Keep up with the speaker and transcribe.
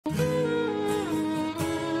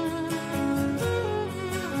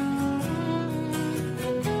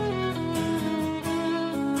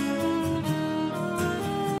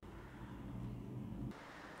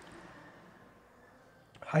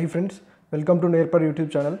Hi friends, welcome to NeRpaRi YouTube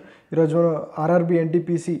channel. ఈరోజు మనం RRB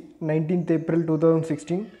NTPC 19th April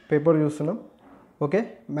 2016 paper చూస్తున్నాం. Okay,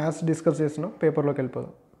 maths discuss చేస్తున్నాం. పేపర్లోకి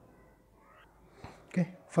వెళ్ళిపోదాం. Okay,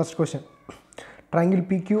 first question. Triangle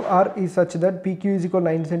PQR is such that PQ is equal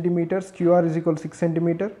 9 centimeters, QR is equal 6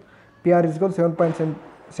 centimeter, PR is equal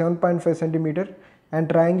 7.5 centimeter, and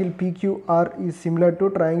triangle PQR is similar to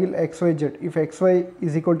triangle XYZ. If XY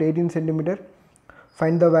is equal to 18 centimeter,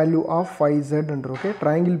 find the value of YZ అంటారు. Okay,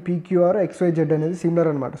 triangle PQR XYZ అనేది similar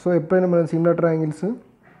అనమాట. So ఎప్పుడైనా మనం similar triangles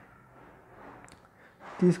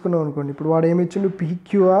తీసుకున్నాం అనుకోండి, ఇప్పుడు వాడు ఏమి ఇచ్చిండు,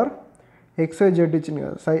 PQR XYZ ఇచ్చింది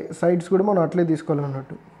కదా, సైడ్స్ కూడా మనం అట్లే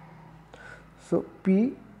తీసుకోవాలన్నట్టు. సో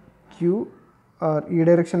PQR ఈ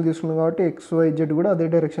డైరెక్షన్ తీసుకున్నాం కాబట్టి XYZ కూడా అదే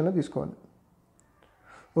డైరెక్షన్లో తీసుకోవాలి.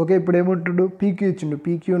 ఓకే, ఇప్పుడు ఏమంటుడు, PQ ఇచ్చిండు,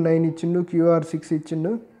 PQ 9 ఇచ్చిండు, QR 6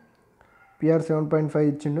 ఇచ్చిండు, PR 7.5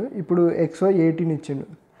 ఇచ్చిండు, ఇప్పుడు XY 18 ఇచ్చిండు.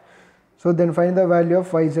 So then find the value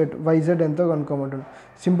of YZ ఎంతో కనుక్కోమంటుండు.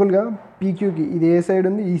 సింపుల్గా PQకి ఇది ఏ సైడ్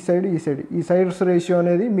ఉంది, ఈ సైడ్ ఈ సైడ్స్ రేషియో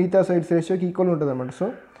అనేది మిగతా సైడ్స్ రేషియోకి ఈక్వల్ ఉంటుంది అన్నమాట. సో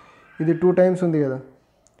ఇది 2 times ఉంది కదా,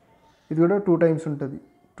 ఇది కూడా 2 times ఉంటుంది.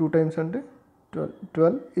 2 times అంటే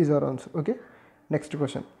 12 is our answer. Okay, next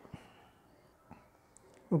question.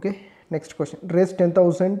 Okay, next question. Raise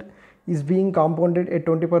 10,000 is being compounded at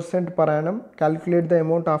 20% per annum. Calculate the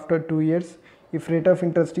amount after 2 years if rate of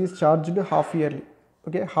interest is charged half yearly.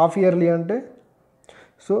 Okay, half yearly అంటే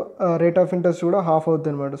so rate of interest కూడా half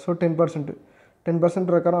అవుతుంది అనమాట. So 10%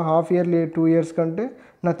 ప్రకారం half yearly 2 years కంటే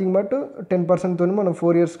nothing but 10%తో మనం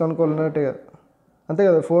 4 years కనుక్కోవాలన్నట్టే కదా, అంతే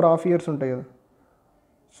కదా. 4 half years ఉంటాయి కదా,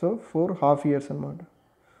 సో 4 half years అనమాట.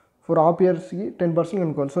 4 half yearsకి 10%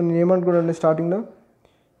 కనుక్కోవాలి. సో నేను ఏమనుకున్నాను, స్టార్టింగ్లో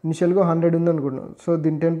ఇనిషియల్గా 100 ఉంది అనుకుంటున్నాను. సో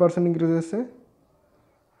దీన్ని 10% ఇంక్రీజ్ చేస్తే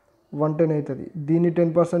 110 అవుతుంది. దీన్ని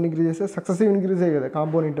 10% ఇంక్రీజ్ చేస్తే సక్సెసివ్ ఇంక్రీజ్ అయ్యి కదా,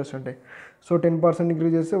 కాంపౌండ్ ఇంట్రెస్ట్ అంటే. సో 10%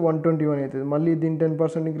 ఇంక్రీజ్ చేస్తే 121 అవుతుంది. మళ్ళీ దీన్ని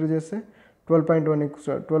 10% ఇంక్రీజ్ చేస్తే 12.1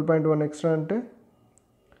 ఎక్స్ట్రా అంటే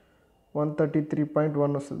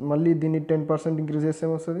 133.1 వస్తుంది. మళ్ళీ దీన్ని 10% ఇంక్రీజ్ చేస్తే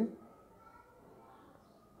ఏమొస్తుంది,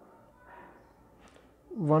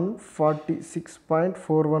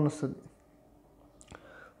 146.41 వస్తుంది.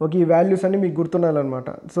 ఓకే, ఈ వాల్యూస్ అన్నీ మీకు గుర్తుండాలన్నమాట.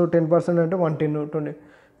 సో 10% అంటే 110, 20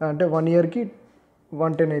 అంటే 1 yearకి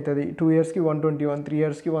 110 అవుతుంది, 2 yearsకి 121, 3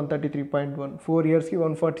 yearsకి 133.1, 4 yearsకి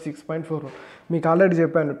 146.41. మీకు ఆల్రెడీ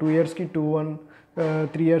చెప్పాను, 2 yearsకి 21,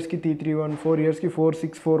 3 yearsకి 331, 4 yearsకి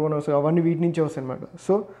 4641 వస్తాయి. అవన్నీ వీటి నుంచే వస్తాయి అనమాట.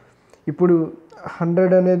 సో ఇప్పుడు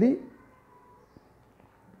 100 అనేది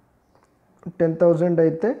 10,000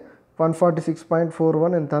 అయితే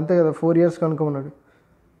 146.41 ఎంత, అంతే కదా. 4 years కనుక్కోమన్నాడు.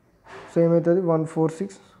 సో ఏమవుతుంది,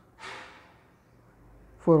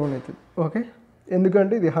 14641 అవుతుంది. ఓకే,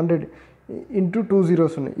 ఎందుకంటే ఇది 100 ఇంటూ 2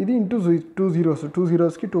 zeros ఉన్నాయి, ఇది ఇంటూ 2 zeros, 2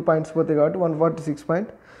 zerosకి 2 points పోతాయి కాబట్టి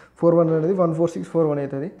 146.41 అనేది 14641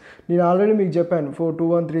 అవుతుంది. నేను ఆల్రెడీ మీకు చెప్పాను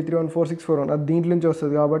 421331461 అది దీంట్లో నుంచి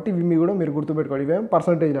వస్తుంది కాబట్టి ఇవి కూడా మీరు గుర్తుపెట్టుకోవాలి. ఇవేమో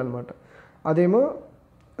పర్సంటేజ్ అనమాట, అదేమో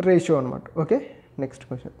రేషియో అనమాట. Okay, next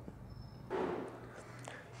question.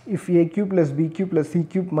 If a cube plus b cube plus c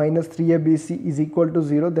cube minus 3abc is equal to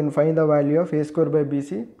 0, then find the value of a square by bc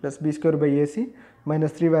plus b square by ac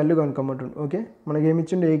minus 3 value కనుక్కోమంటుంది. Okay, మనకి ఏమి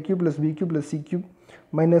ఇచ్చిండు, a cube plus b cube plus c cube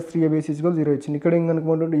minus 3abc is equal to 0 ఇచ్చింది. ఇక్కడ ఏం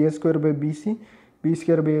కనుక్కోమంటుండే, a square by bc b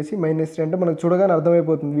square by ac minus 3 అంటే మనకు చూడగానే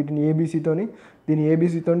అర్థమైపోతుంది వీటిని ఏబీసీతోని దీన్ని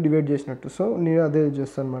ఏబీసీతోని డివైడ్ చేసినట్టు. సో నేను అదే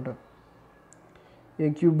చేస్తాను అనమాట. a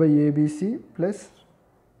cube by abc plus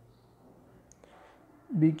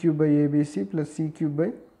b cube by abc plus c cube by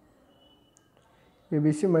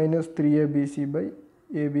ABC minus 3abc by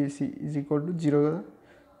abc is equal to 0 కదా.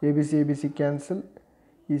 abc క్యాన్సిల్,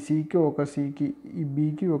 ఈ సికి ఒక సికి, ఈ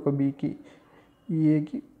బికి ఒక బికి, ఈ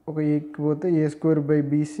ఏకి ఒక ఏకి పోతే a square by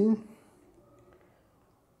bc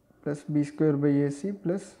plus b square by ac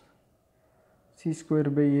plus c square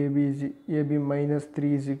by ab minus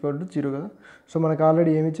 3 is equal to 0 కదా. సో మనకు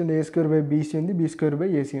ఆల్రెడీ ఏమి ఇచ్చింది, a square by bc ఉంది, b square by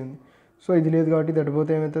ac ఉంది. సో ఇది లేదు కాబట్టి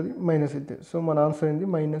దడిపోతే ఏమవుతుంది, మైనస్ అవుతుంది. సో మన ఆన్సర్ ఏంది,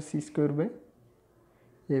 minus c square by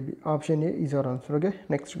AB. Option A is our answer. Okay,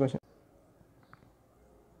 next question.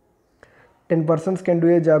 10 persons can do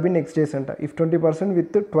a job in X days anta. If 20%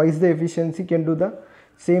 with twice the efficiency can do the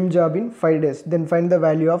same job in 5 days, then find the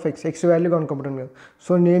value of X. X value కనుక్కోమంటాను కదా.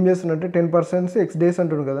 So నేను ఏం చేస్తున్నట్టే 10% X days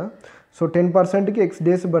అంటున్నాను కదా. So 10%కి X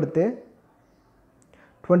days పడితే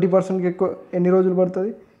 20%కి ఎక్కువ ఎన్ని రోజులు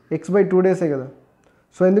పడుతుంది, X by 2 days కదా.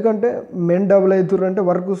 సో ఎందుకంటే మెన్ డబుల్ అవుతుర్రు అంటే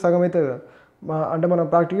వర్క్ సగం అవుతుంది కదా. అంటే మనం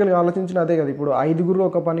ప్రాక్టికల్గా ఆలోచించిన అదే కదా. ఇప్పుడు 5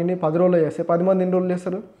 ఒక పనిని 10 రోజుల్లో చేస్తే 10 మంది ఎన్ని రోజులు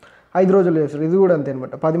చేస్తారు, 5 రోజుల్లో చేస్తారు. ఇది కూడా అంతే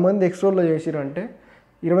అనమాట. 10 మంది X రోజుల్లో చేసిరంటే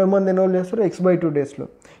 20 మంది ఎన్ని రోజులు చేస్తారు, X by 2 daysలో.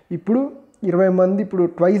 ఇప్పుడు 20 మంది ఇప్పుడు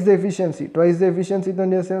ట్వైస్ ద ఎఫిషియన్సీతో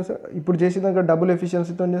చేస్తే, ఇప్పుడు చేసేదాకా డబుల్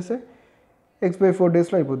ఎఫిషియన్సీతో చేస్తే x/4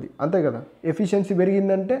 డేస్లో అయిపోద్ది, అంతే కదా. ఎఫిషియన్సీ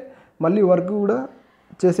పెరిగిందంటే మళ్ళీ వర్క్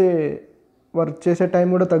చేసే టైం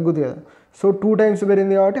కూడా తగ్గుతుంది కదా. సో 2 టైమ్స్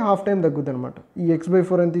పెరిగింది కాబట్టి హాఫ్ టైం తగ్గుద్ది అనమాట. ఈ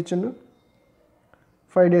x/4 ఎంత ఇచ్చిండు,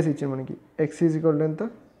 5 డేస్ ఇచ్చిండు మనకి. x = ఎంత,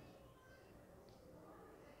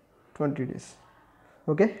 20 days.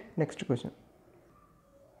 Okay, next question.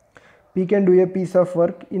 P can do a piece of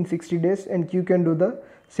work in 60 days and Q can do the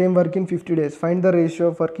same work in 50 days. Find the ratio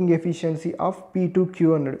of working efficiency of P to Q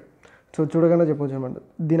అన్నాడు. So చూడగానే చెప్పొచ్చు అనమాట.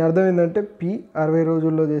 దీని అర్థం ఏంటంటే P 60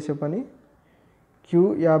 రోజుల్లో చేసే పని, Q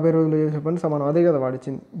 50 రోజుల్లో చేసే పని సమానం. అదే కదా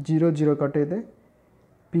వాడిచ్చింది. 0 0 కట్ అయితే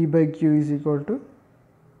P/Q =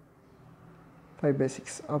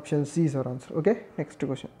 5/6. Option C is our answer. Okay, next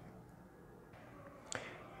question.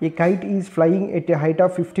 A kite is flying at a height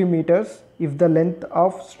of 50 meters. If the length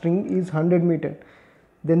of string is 100 meters,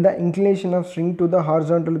 then the inclination of string to the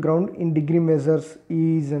horizontal ground in degree measures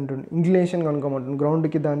is అంటుంది. Inclination కనుక్కోమంటుంది.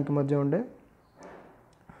 గ్రౌండ్కి దానికి మధ్య ఉండే,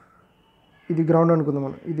 ఇది ground అనుకుందాం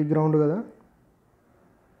మనం, ఇది ground కదా.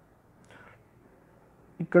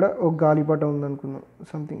 ఇక్కడ ఒక గాలిపటం ఉందనుకుందాం,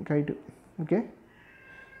 సంథింగ్ కైట్. ఓకే,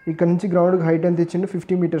 ఇక్కడ నుంచి గ్రౌండ్కి హైట్ ఎంత ఇచ్చిండు,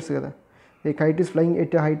 50 meters కదా. ఏ kite is flying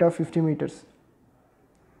at a height of 50 meters.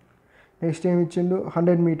 Next ఏమి ఇచ్చిండు,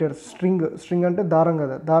 100 meters. స్ట్రింగ్ అంటే దారం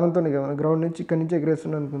కదా, దారంతోనే కదా మన గ్రౌండ్ నుంచి ఇక్కడ నుంచి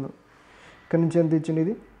ఎగరేస్తుండే అనుకుందాం. ఇక్కడ నుంచి ఎంత ఇచ్చిండు,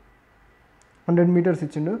 ఇది 100 meters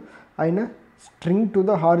ఇచ్చిండు. ఆయన string to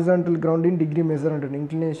the horizontal ground in degree measure అంటాడు.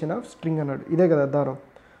 ఇంక్లినేషన్ ఆఫ్ స్ట్రింగ్ అన్నాడు, ఇదే కదా దారం.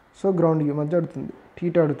 సో గ్రౌండ్కి మధ్య అడుగుతుంది,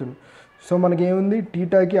 టీటా అడుగుతుంది. సో మనకి ఏముంది,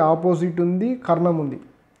 టీటాకి ఆపోజిట్ ఉంది, కర్ణం ఉంది,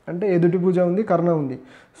 అంటే ఎదుటి భుజం ఉంది, కర్ణం ఉంది.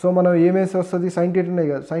 సో మనం ఏమేసి వస్తుంది, సైన్ టీటానే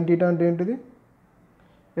కదా. సైన్ టీటా అంటే ఏంటిది,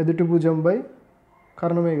 ఎదుటి భుజం బై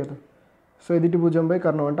కర్ణమే కదా. సో ఎదుటి భుజం బై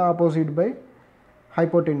కర్ణం అంటే ఆపోజిట్ బై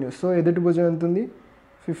హైపోటెన్యూస్. సో ఎదుటి భుజం ఎంత ఉంది,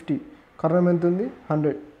 50, కర్ణం ఎంత ఉంది,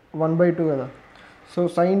 100, 1/2 కదా. సో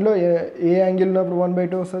సైన్లో ఏ యాంగిల్ ఉన్నప్పుడు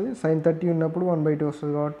 1/2 వస్తుంది, sin 30 ఉన్నప్పుడు 1/2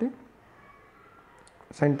 వస్తుంది, కాబట్టి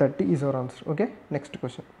sin 30 is our answer. Okay, next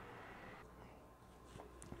question.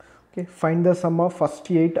 Okay, find the sum of first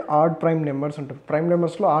 8 odd prime numbers ఉంటుంది. ప్రైమ్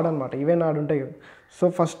నెంబర్స్లో ఆడ్ అనమాట, ఈవెన్ ఆడ్ ఉంటాయి కదా. సో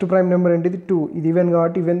ఫస్ట్ ప్రైమ్ నెంబర్ ఏంటిది, 2. ఇది ఈవెన్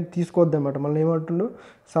కాబట్టి ఈవెన్ తీసుకోవద్దు అనమాట. మళ్ళీ ఏమంటుండో,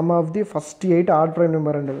 some of the first 8 odd prime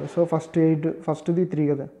number అంటే. సో ఫస్ట్ది 3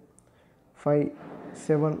 కదా, 5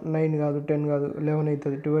 7 9 కాదు, 10 కాదు, 11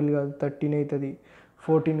 అవుతుంది, 12 కాదు, 13 అవుతుంది,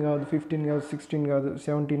 14 కాదు, 15 కాదు, 16 కాదు,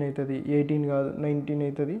 17 అవుతుంది, 18 కాదు, 19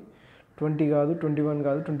 అవుతుంది, 20 కాదు, 21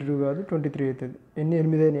 కాదు, 22 కాదు, 23 అవుతుంది. ఎన్ని,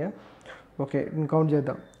 8 అయినాయా? ఓకే, నేను కౌంట్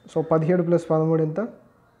చేద్దాం. సో 17 + 13 ఎంత,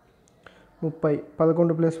 30.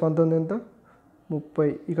 11 + 19 ఎంత,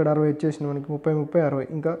 30. ఇక్కడ 60 వచ్చేసింది మనకి. 30 30 60.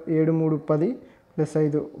 ఇంకా 7 3 10 +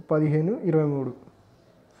 5 15 23.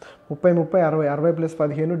 30 30 60. 60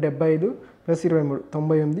 + 15 75 + 23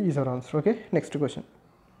 98 is our answer. Okay, next question.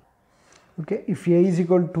 Okay, if A is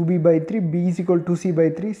equal to B/3, B is equal to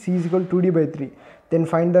C/3, C is equal to D/3, then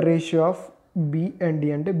find the ratio of B and D.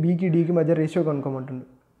 అంటే Bకి Dకి మధ్య ratio కనుక్కోమంటుంది.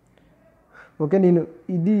 Okay, నేను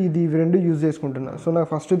ఇది రెండు use చేసుకుంటున్నా. So నాకు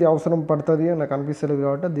first ఇది అవసరం పడుతుంది అని నాకు అనిపిస్తలేదు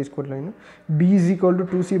కాబట్టి అది తీసుకోవట్లేదు. B is equal to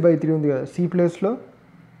 2C/3 ఉంది కదా, C ప్లేస్లో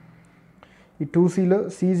ఈ 2Cలో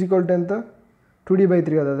C is equal to ఎంత,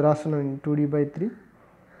 2D/3 కదా, అది రాస్తున్నాను, 2D/3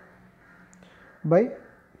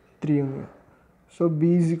 ఉంది. So B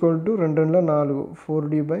is equal to 2 2 4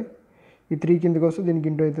 4D/ ఈ 3 కిందకి వస్తే దీనికి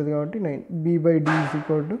ఇంటూ అవుతుంది కాబట్టి 9. B/D is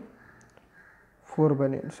equal to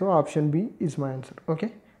 4/9. So option B is my answer. Okay,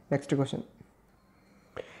 next question.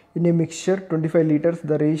 In a mixture 25 liters,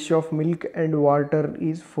 the ratio of milk and water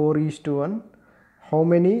is 4:1. How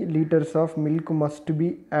many liters of milk must be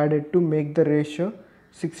added to make the ratio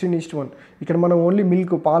 16:1? ఇక్కడ మనం only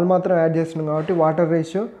milk, పాలు మాత్రం add చేస్తున్నాం కాబట్టి water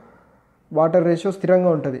ratio స్థిరంగా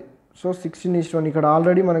ఉంటుంది. So 16:1 ఇక్కడ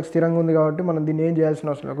already మనకు స్థిరంగా ఉంది కాబట్టి మనం దీన్ని ఏం చేయాల్సిన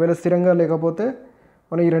అవసరం లేదు. ఒకవేళ స్థిరంగా లేకపోతే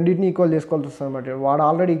మనం ఈ రెండింటిని ఈక్వల్ చేసుకోవాల్సి వస్తుంది అనమాట. వాడు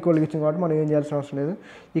ఆల్రెడీ ఈక్వల్గా ఇచ్చింది కాబట్టి మనం ఏం చేయాల్సిన అవసరం లేదు.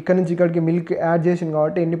 ఇక్కడ నుంచి ఇక్కడికి మిల్క్ యాడ్ చేసింది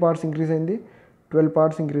కాబట్టి ఎన్ని పార్ట్స్ ఇంక్రీజ్ అయింది, 12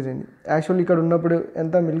 parts ఇంక్రీజ్ అయింది. యాక్చువల్లీ ఇక్కడ ఉన్నప్పుడు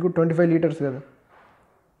ఎంత మిల్క్, 25 liters కదా,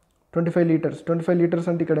 25 liters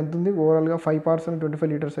అంటే ఇక్కడ ఎంత ఉంది, ఓవరాల్గా 5 parts అని 25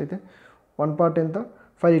 liters అయితే 1 part ఎంత,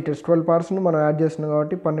 5 liters. 12 partsను మనం యాడ్ చేస్తున్నాం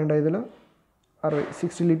కాబట్టి 12 5 60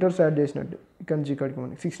 60 liters యాడ్ చేసినట్టు ఇక్కడ నుంచి ఇక్కడికి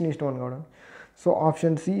మనకి 16:1 కావడం. So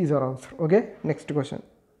option C is our answer. Okay, next question.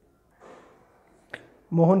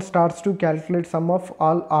 Mohan starts to calculate some of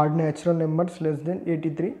all add natural numbers less than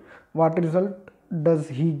 83. What result does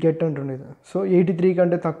he get అంటుండేది. So 83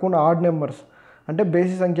 కంటే తక్కువ ఉన్న ఆడ్ నెంబర్స్ అంటే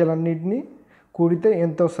బేసి సంఖ్యలన్నింటినీ కూడితే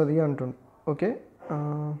ఎంత వస్తుంది అంటుండు. ఓకే,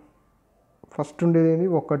 ఫస్ట్ ఉండేది ఏంది,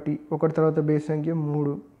 1 తర్వాత బేసి సంఖ్య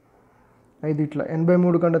 3 5 ఇట్లా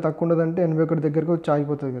 83 కంటే తక్కువ ఉండదంటే 81 దగ్గరకు వచ్చి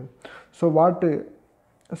ఆగిపోతుంది కదా. సో వాట్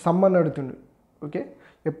సమ్ అని అడుగుతుండు. ఓకే,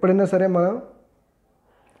 ఎప్పుడైనా సరే మనం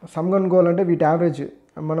సమ్ కనుక్కోవాలంటే వీటి యావరేజ్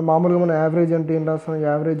మనం మామూలుగా మన యావరేజ్ అంటే ఏం రాస్తాం,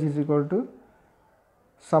 average is equal to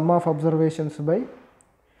some of observations by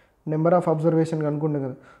number of observation అనుకుంటాం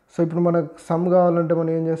కదా. సో ఇప్పుడు మనకు సమ్ కావాలంటే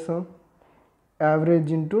మనం ఏం చేస్తాం, average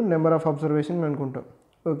into number of observation అనుకుంటాం.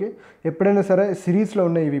 ఓకే, ఎప్పుడైనా సరే సిరీస్లో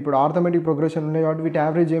ఉన్నాయి ఇవి, ఇప్పుడు ఆర్థమెటిక్ ప్రోగ్రెషన్ ఉన్నాయి కాబట్టి వీటి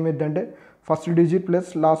యావరేజ్ ఏమైందంటే first digit plus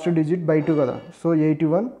last digit by 2 కదా. సో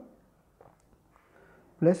 81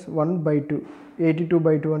 ప్లస్ 1/2,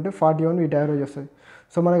 82/2 అంటే 41 వీటి యావరేజ్ వస్తుంది.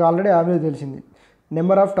 సో మనకు ఆల్రెడీ యావరేజ్ తెలిసింది.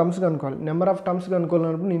 నెంబర్ ఆఫ్ టర్మ్స్ కనుక్కోవాలి. నెంబర్ ఆఫ్ టర్మ్స్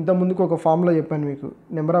కనుక్కోవాలన్నప్పుడు ఇంత ముందుకు ఒక ఫార్ములా చెప్పాను మీకు.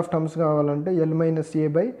 నెంబర్ ఆఫ్ టర్మ్స్ కావాలంటే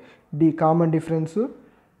L-A/D కామన్ డిఫరెన్స్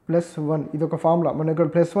ప్లస్ 1, ఇది ఒక ఫార్ములా. మనం ఇక్కడ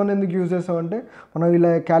 +1 ఎందుకు యూజ్ చేస్తామంటే మనం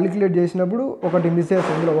ఇలా క్యాలిక్యులేట్ చేసినప్పుడు ఒకటి మిస్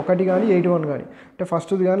చేస్తాం, ఇందులో 1 కానీ 81 కానీ, అంటే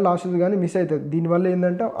ఫస్ట్ది కానీ లాస్ట్ది కానీ మిస్ అవుతుంది. దీనివల్ల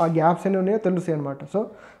ఏంటంటే ఆ గ్యాప్స్ ఎన్ని ఉన్నాయో తెలుస్తాయి అనమాట. సో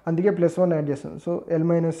అందుకే +1 యాడ్ చేస్తాం. సో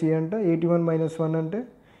L-A అంటే 81 - 1 అంటే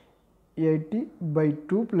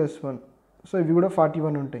 80/2 + 1. సో ఇవి కూడా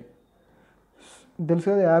 41 ఉంటాయి. తెలుసు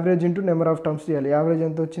కదా, average into number of terms చేయాలి. యావరేజ్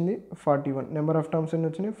ఎంత వచ్చింది 41, నెంబర్ ఆఫ్ టర్మ్స్ ఎన్ని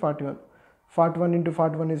వచ్చినాయి 41. 41 ×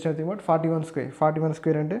 41 is nothing but 41 square. 41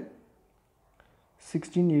 square అంటే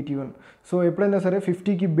 1681. సో ఎప్పుడైనా సరే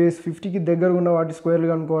 50కి బేస్ 50కి దగ్గర ఉన్న వాటి స్క్వేర్లు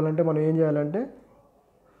కనుక్కోవాలంటే మనం ఏం చేయాలంటే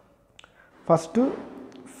ఫస్ట్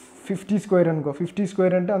 50 స్క్వేర్ అనుకో. 50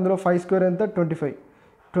 స్క్వేర్ అంటే అందులో 5 స్క్వేర్ ఎంత 25.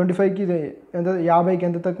 25కి ఎంత 50కి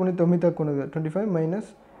ఎంత తక్కువ ఉంది 9 తక్కువ ఉన్నది కదా. 25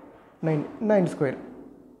 - 9, 9 స్క్వేర్.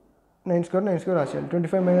 9 స్క్వేర్ రాసేయాలి.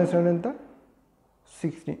 25 - 9 ఎంత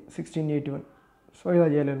 1681. సో ఇలా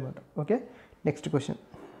చేయాలన్నమాట. Okay, next question.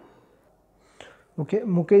 Okay,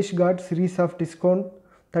 Mukesh got series of discount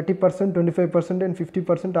 30%, 25% and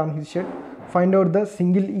 50% on his shirt. Find out the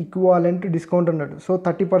single equivalent discount అన్నట్టు. సో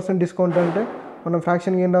 30% డిస్కౌంట్ అంటే మనం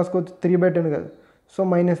ఫ్రాక్షన్కి ఏం రాసుకోవచ్చు 3/10 కదా. సో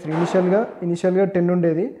 -3. ఇనిషియల్గా 10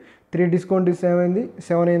 ఉండేది, 3 డిస్కౌంట్ ఇస్తే ఏమైంది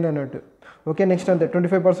 7 అయింది అన్నట్టు. ఓకే, నెక్స్ట్ అంతే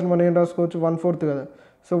 25% మనం ఏం రాసుకోవచ్చు 1/4 కదా.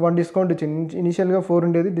 సో 1 డిస్కౌంట్ ఇచ్చింది. ఇనిషియల్గా 4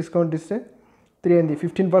 ఉండేది, డిస్కౌంట్ ఇస్తే 3 అయింది.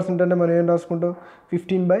 15% అంటే మనం ఏం రాసుకుంటాం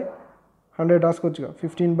 15/100 రాసుకోవచ్చుగా.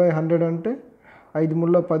 15/100 అంటే 5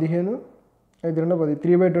 × 15, 5 × 10,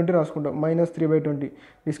 3/20 రాసుకుంటాం. -3/20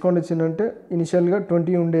 డిస్కౌంట్ ఇచ్చిందంటే ఇనిషియల్గా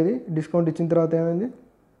 20 ఉండేది, డిస్కౌంట్ ఇచ్చిన తర్వాత ఏమైంది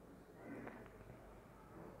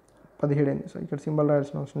 17 అయింది. సో ఇక్కడ సింబల్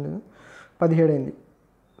రాయాల్సిన అవసరం లేదు, 17 అయింది.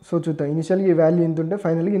 సో చూద్దాం, ఇనిషియల్గా ఈ వాల్యూ ఇంత ఉంటే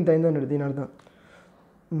ఫైనల్గా ఇంత అయింది అన్నాడు. దీని అర్థం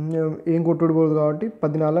ఏం కొట్టుడు పోదు కాబట్టి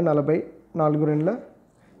 14 40, 4 2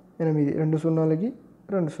 8, 2 సున్నాలకి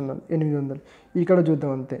 2 సున్నాలు 800. ఇక్కడ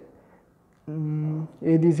చూద్దాం అంతే.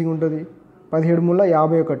 ఏది ఈజీగా ఉంటుంది 17 ×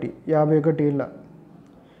 51, 51 ఏళ్ళ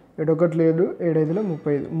 7 1 లేదు, 7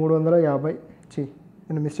 5 35, 350.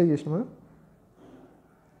 నేను మిస్టేక్ చేసినా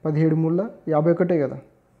 17 × 51 కదా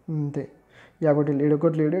అంతే. 51 7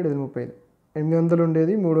 1 7 7 35, 800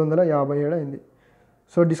 ఉండేది 357 అయింది.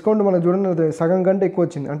 సో డిస్కౌంట్ మనం చూడండి సగం కంటే ఎక్కువ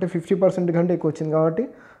వచ్చింది, అంటే 50% కంటే ఎక్కువ వచ్చింది కాబట్టి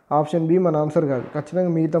ఆప్షన్ బి మన ఆన్సర్ కాదు.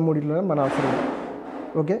 ఖచ్చితంగా మిగతా మూడిట్లో మన ఆన్సర్ కాదు.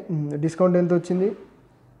 ఓకే, డిస్కౌంట్ ఎంత వచ్చింది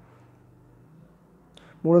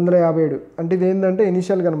 357. అంటే ఇది ఏంటంటే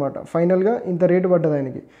ఇనిషియల్గా అనమాట, ఫైనల్గా ఇంత రేటు పడ్డది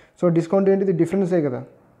ఆయనకి. సో డిస్కౌంట్ ఏంటిది డిఫరెన్సే కదా.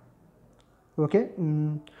 ఓకే,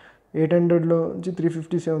 800లో నుంచి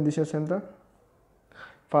 357 తీసేస్తే ఎంత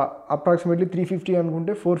అప్రాక్సిమేట్లీ 350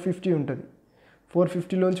 అనుకుంటే 450 ఉంటుంది.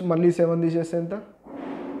 450లోంచి మళ్ళీ 7 తీసేస్తే ఎంత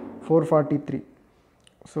 443.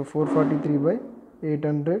 సో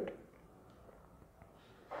 443/800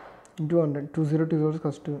 × 100, 2020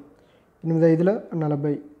 ఫస్ట్ 8 5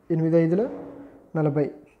 40, 8 5 40,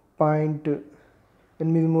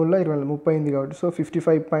 0.83 30 అయింది కాబట్టి. సో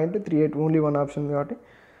 55.38 ఓన్లీ 1 ఆప్షన్ ఉంది కాబట్టి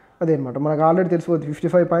అదే అనమాట. మనకు ఆల్రెడీ తెలిసిపోతుంది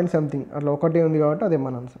 55 పాయింట్ సంథింగ్ అట్లా ఒకటే ఉంది కాబట్టి అదే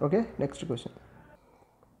మన answer. Okay, next question.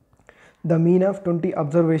 The mean of 20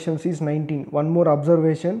 observations is 19. One more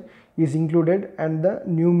observation is included and the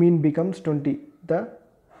new mean becomes 20. The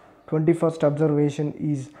 21st observation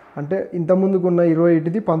is అంటే ఇంత ముందుకున్న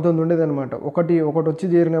 21ది 19 ఉండేది అనమాట. ఒకటి వచ్చి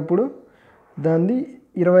చేరినప్పుడు దాన్ని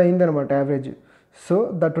 20 అయింది అనమాట average. So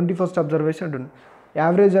the 21st observation ఉంటుంది.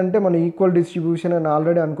 యావరేజ్ అంటే మనం ఈక్వల్ డిస్ట్రిబ్యూషన్ అని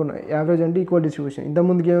ఆల్రెడీ అనుకున్నాం. యావరేజ్ అంటే ఈక్వల్ డిస్ట్రిబ్యూషన్. ఇంత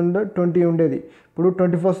ముందుకి ఏముందో 20 ఉండేది, ఇప్పుడు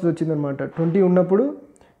 21st వచ్చింది అనమాట. 20 ఉన్నప్పుడు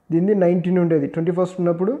దీన్ని 19 ఉండేది, 21st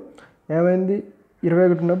ఉన్నప్పుడు ఏమైంది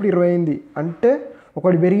 21 ఉన్నప్పుడు 20 అయింది. అంటే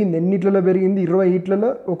ఒకటి పెరిగింది, ఎన్నిట్లలో పెరిగింది 20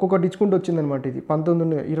 ఒక్కొక్కటి ఇచ్చుకుంటూ వచ్చిందనమాట. ఇది 19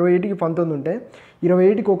 ఉంది, 28కి 19 ఉంటే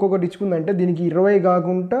 28కి ఒక్కొక్కటి ఇచ్చుకుందంటే దీనికి 20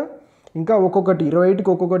 కాకుండా ఇంకా ఒక్కొక్కటి 28కి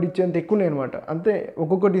ఒక్కొక్కటి ఇచ్చేంత ఎక్కువ ఉన్నాయి అనమాట. అంతే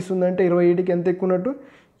ఒక్కొక్కటి ఇస్తుందంటే 28కి ఎంత ఎక్కువ ఉన్నట్టు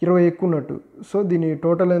 20 ఎక్కువ ఉన్నట్టు. సో దీని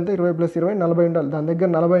టోటల్ ఎంత 20 + 20 40 ఉండాలి. దాని దగ్గర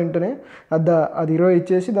 40 ఉంటేనే అది 20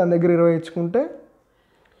 ఇచ్చేసి దాని దగ్గర 20 ఇచ్చుకుంటే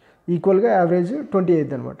ఈక్వల్గా యావరేజ్ 20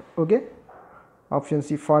 అయింది అనమాట. Okay, option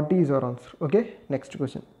C 40 is our answer. Okay, next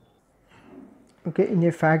question. Okay, in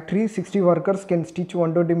a factory 60 workers can stitch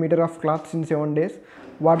 120 meter of cloths in 7 days.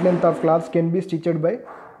 What length of cloths can be stitched by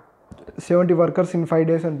 70 workers in 5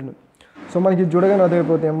 days అంటున్నాడు. So మనకి చూడగానే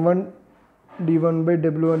అర్థమైపోతుంది M1 D1 by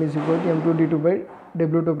W1 is equal to M2 D2 by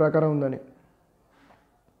W2 ప్రకారం ఉందని.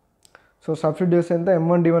 So substitute చేస్తే ఎంత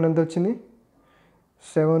M1 D1 ఎంత వచ్చింది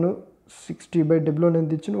 760 బై W1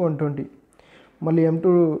 ఎంత ఇచ్చింది 120. మళ్ళీ M2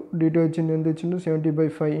 D2 వచ్చింది ఎంత ఇచ్చిండు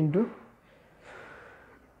 70/5 ఇంటూ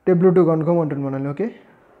W2 కనుక్కోమంటుంది మనల్ని. ఓకే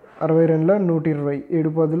 62 120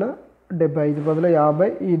 7 పదుల 70 5 పదుల 50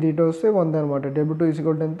 ఈ D2 వస్తే 100 అనమాట. W2 ఈజ్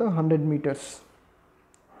ఈక్వల్ టు ఎంత 100 meters.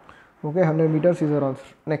 Okay 100 meters is our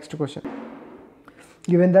answer. Next question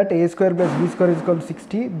given that a square plus b square is equal to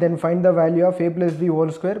 60 then find the value of a plus b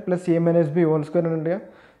whole square plus a minus b whole square అని ఉంటాయి.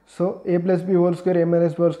 So a plus b whole square a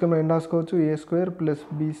minus b whole square మనం ఏం రాసుకోవచ్చు a square plus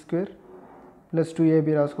b square plus 2ab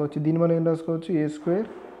రాసుకోవచ్చు. దీన్ని మనం ఏం రాసుకోవచ్చు a square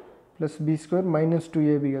plus b square minus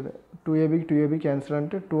 2ab కదా. 2ab క్యాన్సిల్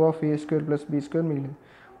అంటే 2 of a square plus b square మిగిలింది.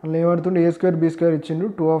 మళ్ళీ ఏమడుతుండే a square b square ఇచ్చిండు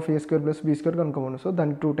 2 of a square plus b square కనుక్కోమను. So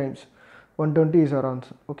దానికి 2 times 120 is our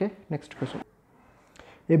answer. Okay next question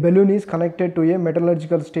A balloon is connected to a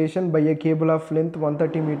metallurgical station by a cable of length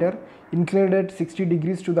 130 meter inclined at 60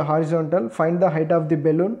 degrees to the horizontal. Find the height of the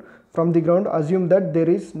balloon from the ground. Assume that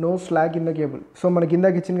there is no slack in the cable. So మనకి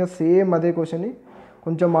ఇందాక ఇచ్చింది same అదే క్వశ్చన్ని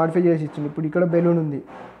కొంచెం modify చేసి ఇచ్చింది. ఇప్పుడు ఇక్కడ బెలూన్ ఉంది.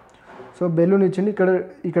 సో బెలూన్ ఇచ్చింది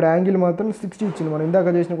ఇక్కడ యాంగిల్ మాత్రం 60 ఇచ్చింది. మనం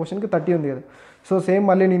ఇందాక చేసిన క్వశ్చన్కి 30 ఉంది కదా. సో సేమ్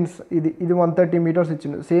మళ్ళీ నేను ఇది 130 meters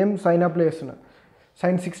ఇచ్చింది. సేమ్ సైన్ అప్లై చేస్తున్నా.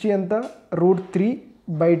 సైన్ 60 ఎంత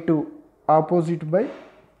 √3/2 ఆపోజిట్ బై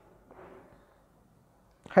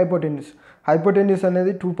హైపోటెన్యూస్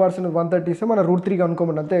అనేది 2 parts 130 ఇస్తే మన √3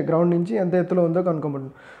 కనుక్కోమంటు. అంతే గ్రౌండ్ నుంచి ఎంత ఎత్తులో ఉందో కనుక్కోమంటు.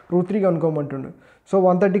 √3 కనుక్కోమంటుండు. సో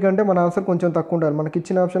 130 కంటే మన ఆన్సర్ కొంచెం తక్కువ ఉండాలి. మనకి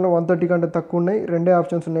ఇచ్చిన ఆప్షన్లో 130 కంటే తక్కువ ఉన్నాయి. రెండే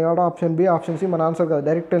ఆప్షన్స్ ఉన్నాయి కాబట్టి ఆప్షన్ బి ఆప్షన్ సి మన ఆన్సర్ కాదు.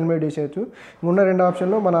 డైరెక్ట్ ఎలిమినేట్ చేసేయచ్చు. ఉన్న రెండు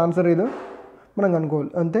ఆప్షన్లో మన ఆన్సర్ ఏదో మనం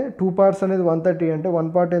కనుక్కోవాలి. అంతే 2 parts అనేది 130 అంటే 1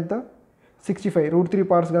 part ఎంత 65. √3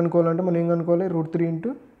 parts కనుక్కోవాలంటే మనం ఏం కనుక్కోవాలి √3 ఇంటూ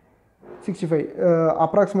 65.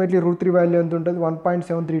 అప్రాక్సిమేట్లీ √3 వాల్యూ ఎంత ఉంటుంది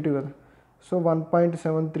 1.732 కదా. సో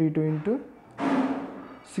 1.732 ఇంటూ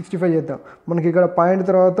 65 చేద్దాం. మనకి ఇక్కడ పాయింట్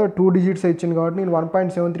తర్వాత 2 digits ఇచ్చింది కాబట్టి నేను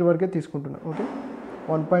 1.73 వరకే తీసుకుంటున్నాను. ఓకే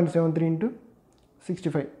 1.73 ఇంటూ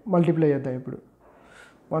 65 మల్టిప్లై చేద్దాం. ఇప్పుడు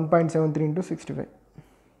 1.73 ఇంటూ 65.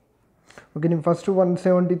 ఓకే నేను ఫస్ట్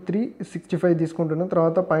 173 65 తీసుకుంటున్నాను.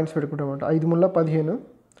 తర్వాత పాయింట్స్ పెట్టుకుంటామంట. 5 ముళ్ళ 15.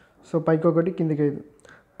 సో పైకి 1 కిందికి 5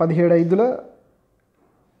 17 5ల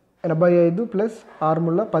 85 ప్లస్ 6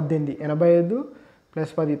 ముళ్ళ 18 85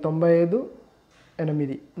 ప్లస్ 10 95 8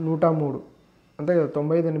 103 అంతే కదా.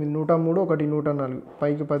 95 8 103 1 104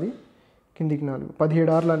 పైకి 10 కిందికి 4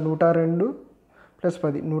 17 6ల 102 ప్లస్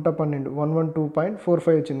 10 112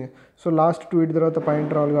 112.45 వచ్చింది. సో లాస్ట్ 2 ఇటు తర్వాత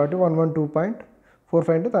పాయింట్ రావాలి కాబట్టి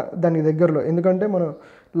 112.45 అంటే దానికి దగ్గరలో, ఎందుకంటే మనం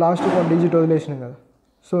లాస్ట్ 1 digit వదిలేసినాం కదా.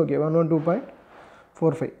 సో ఓకే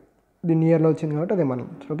 112.45 దీని నియర్లో వచ్చింది కాబట్టి అదే మనం.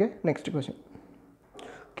 Okay next question.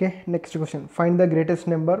 Okay next question find the greatest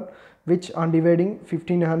number which on dividing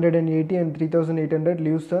 1580 and 3800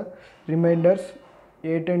 leaves the remainders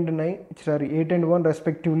 8 and 1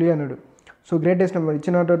 respectively అన్నాడు. సో గ్రేటెస్ట్ నెంబర్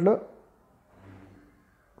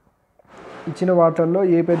ఇచ్చిన వాటర్లో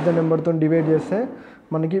ఏ పెద్ద నెంబర్తో డివైడ్ చేస్తే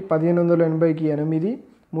మనకి 1580కి 8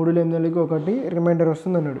 380కి 1 రిమైండర్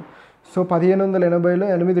వస్తుంది అన్నాడు. సో 1580లో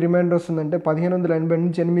 8 రిమైండర్ వస్తుందంటే 1580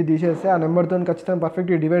 నుంచి 8 తీసేస్తే ఆ నెంబర్తో ఖచ్చితంగా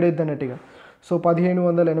పర్ఫెక్ట్గా డివైడ్ అవుతుంది అన్నట్టుగా. సో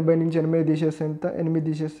 1580 నుంచి 8 తీసేస్తే ఎంత 8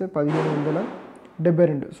 తీసేస్తే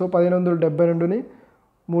 1572. సో 1572ని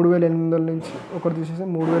 3800 నుంచి 1 తీసేస్తే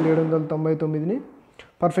 3799ని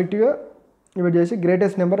పర్ఫెక్ట్గా డివైడ్ చేసి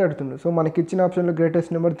గ్రేటెస్ట్ నెంబర్ అడుగుతుంది. సో మనకి ఇచ్చిన ఆప్షన్లో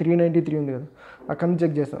గ్రేటెస్ట్ నెంబర్ 393 ఉంది కదా. అక్కడ నుంచి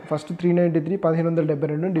చెక్ చేస్తాం. ఫస్ట్ 393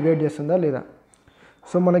 1572 డివైడ్ చేస్తుందా లేదా.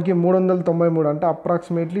 సో మనకి 393 అంటే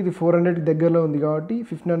అప్రాక్సిమేట్లీ ఇది 400కి దగ్గరలో ఉంది కాబట్టి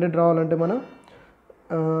 1500 రావాలంటే మనం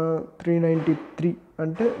 393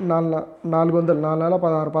 అంటే 400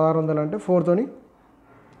 1600 అంటే 4తోని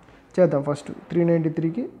చేద్దాం. First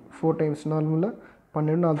 393కి 4 times 4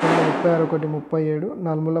 12 4 36 1 37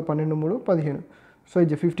 4 12 3 15. సో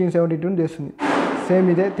ఇది 1572 చేస్తుంది. సేమ్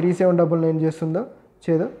ఇదే 3799 చేస్తుందా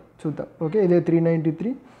చేదా చూద్దాం. ఓకే ఇదే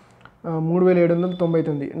 393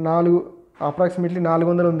 3799 4 అప్రాక్సిమేట్లీ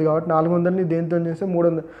 400 ఉంది కాబట్టి 400ని దేంతో చేస్తే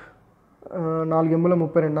 300 4 ఎమ్ముల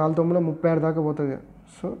 32 4 తొమ్మిల 36 దాకా పోతుంది.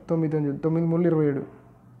 So 9 9 3 27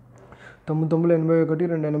 9 9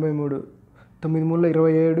 81 2 83 9 3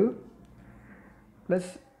 27 plus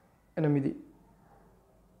 8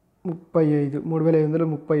 35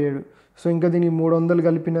 3537. సో ఇంకా దీన్ని 300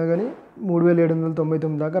 కలిపినా కానీ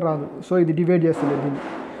 3799 దాకా రాదు. సో ఇది డివైడ్ చేస్తలేదు దీన్ని.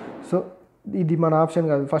 సో ఇది మన ఆప్షన్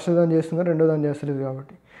కాదు. ఫస్ట్ దాన్ని చేస్తున్నా రెండో దాన్ని చేస్తలేదు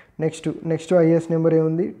కాబట్టి. నెక్స్ట్ హైయెస్ట్ నెంబర్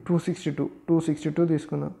ఏముంది 262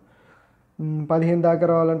 తీసుకుందాం. 15 దాకా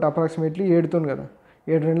రావాలంటే అప్రాక్సిమేట్లీ 7తో కదా.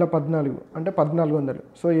 7 రెండ్ల 14 అంటే 1400.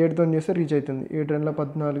 సో 7తో చేస్తే రీచ్ అవుతుంది. 7 రెండ్ల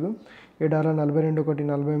 14, 7 6 42,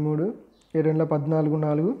 1 43, 7 రెండ్ల 14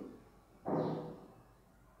 4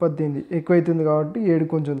 18. ఎక్కువ అవుతుంది కాబట్టి 7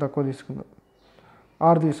 కొంచెం తక్కువ తీసుకుందాం.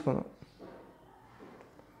 6 తీసుకుందాం.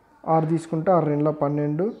 6 తీసుకుంటే 6 రెండ్ల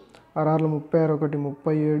 12, 6 6 36, 1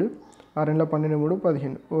 37, 6 రెండ్ల 12 3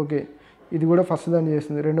 15. ఓకే, ఇది కూడా ఫస్ట్ దాన్ని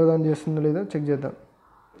చేస్తుంది. రెండో దాన్ని చేస్తుందో లేదో చెక్ చేద్దాం.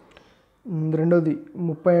 రెండోది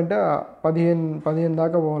 30 అంటే 15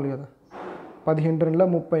 దాకా పోవాలి కదా. 15 రెండ్ల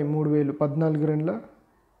 30 3000, 14 రెండ్ల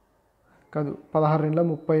కాదు 16 రెండ్ల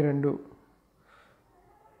 32,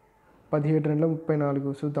 17 రెండ్ల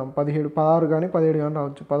 34. చూద్దాం 16 కానీ 17 కానీ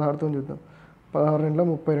రావచ్చు. 16తో చూద్దాం. 16 రెండ్ల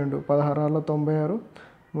 32, 16 6 96,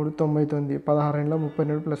 3 99, 16 రెండ్ల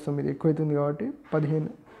 32 + 9 ఎక్కువ అవుతుంది కాబట్టి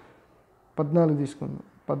 14 తీసుకుందాం.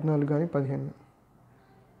 14 కానీ 15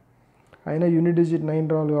 అయినా యూనిట్ డిజిట్ 9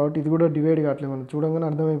 రావాలి కాబట్టి ఇది కూడా డివైడ్ కావట్లేదు. మనం చూడంగానే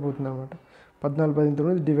అర్థమైపోతుంది అనమాట. 14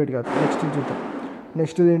 15 డివైడ్ కాదు. నెక్స్ట్ చూద్దాం.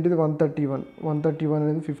 నెక్స్ట్ ఏంటిది 131. 131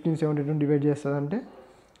 అనేది 1572 డివైడ్ చేస్తుంది అంటే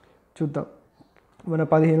చూద్దాం. మన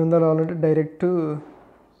 1500 రావాలంటే డైరెక్ట్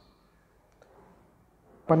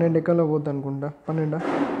 12 ఎక్కల్లో పోద్ది అనుకుంటా. 12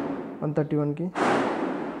 131కి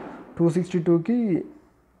 262కి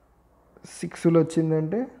 6లో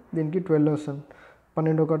వచ్చిందంటే దీనికి 12 వస్తుంది.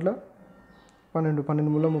 12 ఒకట్ల 12, 12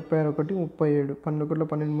 3 36, 1 37, 12 ఒకట్ల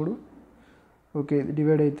 12 3. ఓకే, ఇది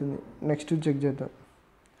డివైడ్ అవుతుంది. నెక్స్ట్ చెక్ చేద్దాం.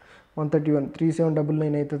 131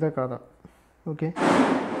 3799 అవుతుందా కాదా. ఓకే,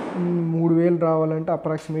 3000 రావాలంటే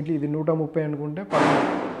అప్రాక్సిమేట్లీ ఇది 130 అనుకుంటే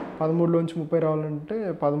 13లోంచి 30 రావాలంటే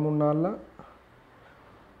 13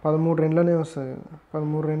 రెండ్లనే వస్తుంది.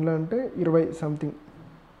 13 రెండ్ల అంటే 20 సంథింగ్.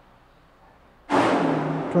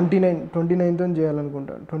 29తో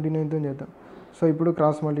చేయాలనుకుంటా. 29తో చేద్దాం. సో ఇప్పుడు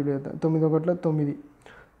క్రాస్ మల్టిప్లై చేద్దాం. 9 ఒకట్ల 9,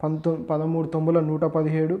 13 9ల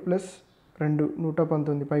 117 + 2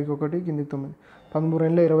 119, పైకి 1 కిందికి 9, 13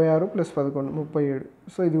 రెండ్ల 26 + 11 37.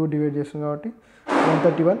 సో ఇది కూడా డివైడ్ చేస్తుంది కాబట్టి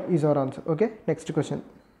 131 is our answer. Okay, next question.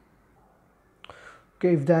 Okay,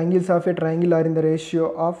 if the angles of a triangle are in the ratio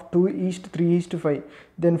of 2:3:5,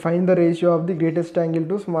 then find the ratio of the greatest angle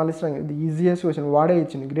to smallest angle. ఇది easiest question. వాడే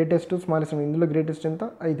ఇచ్చింది. Greatest to smallest angle. ఇందులో greatest ఎంత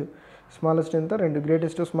 5, smallest ఎంత 2.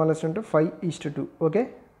 Greatest to smallest అంటే 5:2. Okay,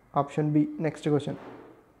 option B. Next question.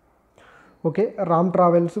 Okay, Ram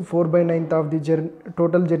travels 4/9 of the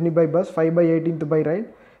total journey by bus, 5/18 by rail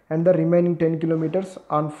and the remaining 10 kilometers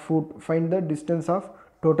on foot. Find the distance of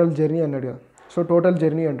total journey అన్నాడు కదా. So total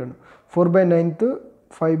journey అంటాను. 4/9,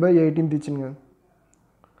 5/18 ఇచ్చింది కదా.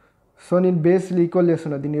 So నేను బేస్లు equal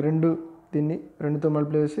చేస్తున్నా. దీన్ని 2తో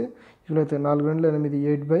multiply చేసి ఇక్కడ అయితే 4 2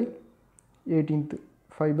 8, 8/18,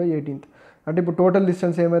 5/18. అంటే ఇప్పుడు టోటల్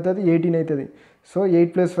డిస్టెన్స్ ఏమవుతుంది 18 అవుతుంది. సో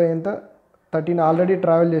 8 + 5 ఎంత 13. ఆల్రెడీ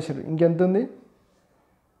ట్రావెల్ చేశారు. ఇంకెంత ఉంది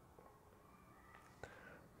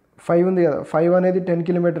 5 ఉంది కదా. 5 అనేది 10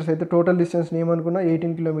 kilometers అయితే టోటల్ డిస్టెన్స్ ఏమనుకున్నా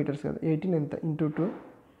 18 kilometers కదా. 18 ఎంత into 2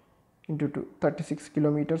 36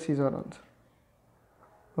 kilometers is our answer.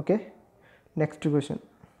 Okay, next question.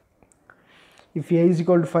 If A is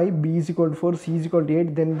equal to 5, B is equal to 4, C is equal to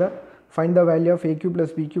 8, then find the value of AQ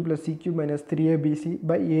plus BQ plus CQ minus 3ABC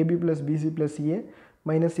by AB plus BC plus CA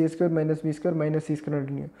minus A square minus B square minus C square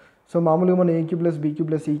అంటున్నాయి. So మామూలుగా మనం AQ plus BQ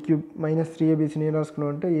plus CQ minus 3ABC ఏం రాసుకున్నాం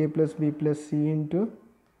అంటే A plus B plus C into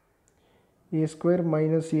A square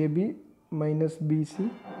minus AB minus BC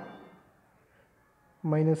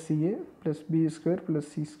minus CA plus B square plus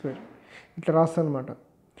C square ఇట్లా రాస్తాను అనమాట.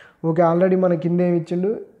 Okay, already మన కింద ఏమి ఇచ్చిండు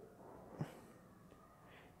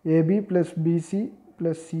AB plus BC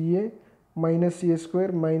plus CA minus A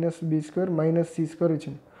square minus B square minus C square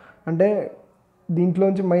ఇచ్చింది. అంటే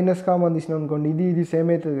దీంట్లోంచి మైనస్ కామన్ తీసినాం అనుకోండి, ఇది సేమ్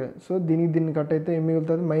అవుతుంది కదా. సో దీన్ని కట్ అయితే ఏం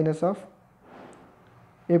మిగులుతుంది minus of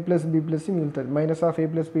A plus B plus C మిగులుతుంది. Minus of A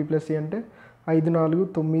plus B plus C అంటే 5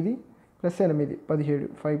 4 9 + 8 17,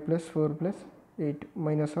 5 + 4 + 8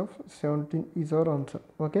 minus of 17 is our answer.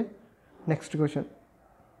 Okay, next question.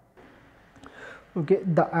 Okay,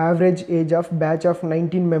 the average age of batch of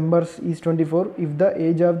 19 members is 24. If the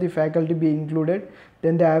age of the faculty be included,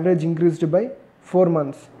 then the average increased by 4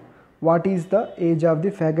 months. What is the age of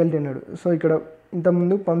the faculty అన్నాడు. So ఇక్కడ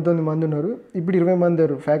ఇంతకుముందు 19 మంది ఉన్నారు, ఇప్పుడు 20 మంది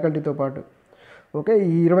ఉన్నారు ఫ్యాకల్టీతో పాటు. Okay,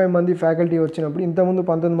 ఈ 20 మంది ఫ్యాకల్టీ వచ్చినప్పుడు ఇంతకుముందు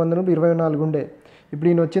 19 మంది ఉన్నప్పుడు 24 ఉండే. ఇప్పుడు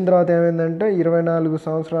ఈయన వచ్చిన తర్వాత ఏమైందంటే 24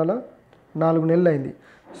 సంవత్సరాల 4 నెలలు అయింది.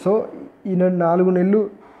 సో ఈయన 4 నెలలు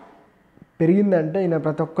పెరిగిందంటే ఈయన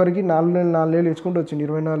ప్రతి ఒక్కరికి 4 నెలలు 4 నెలలు ఇచ్చుకుంటూ వచ్చింది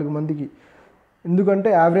 24 మందికి. ఎందుకంటే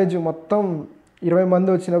యావరేజ్ మొత్తం 20 మంది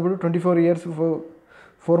వచ్చినప్పుడు 24 years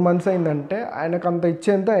 4 months అయిందంటే ఆయనకు అంత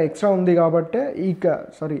ఇచ్చేంత ఎక్స్ట్రా ఉంది కాబట్టి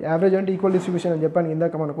యావరేజ్ అంటే ఈక్వల్ డిస్ట్రిబ్యూషన్ అని చెప్పాను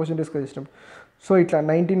ఇందాక మన క్వశ్చన్ డిస్కస్ చేసినప్పుడు. సో ఇట్లా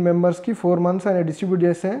 19 మెంబర్స్కి 4 months ఆయన డిస్ట్రిబ్యూట్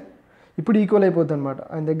చేస్తే ఇప్పుడు ఈక్వల్ అయిపోతుంది అనమాట.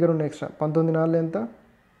 ఆయన దగ్గర ఉన్న ఎక్స్ట్రా 19 4 ఎంత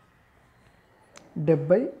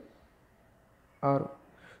 76.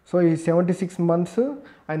 సో ఈ 76 మంత్స్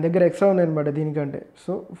ఆయన దగ్గర ఎక్స్ట్రా ఉన్నాయన్నమాట దీనికంటే.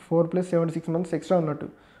 సో 4 + 76 మంత్స్ ఎక్స్ట్రా ఉన్నట్టు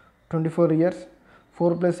 24 ఇయర్స్.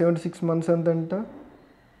 4 + 76 మంత్స్ ఎంత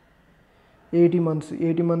 80 మంత్స్.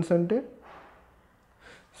 80 మంత్స్ అంటే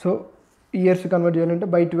సో ఇయర్స్ కన్వర్ట్ చేయాలంటే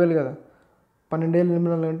బై 12 కదా, 12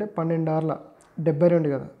 ఏళ్ళు అంటే 12 ఆర్ల 72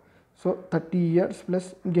 కదా. సో 30 ఇయర్స్ ప్లస్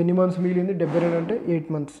ఇంకెన్ని మంత్స్ మిగిలింది 72 అంటే 8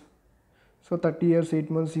 months. So 30 years 8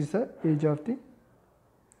 months is the age of the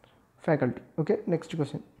faculty. Okay, next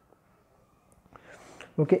question.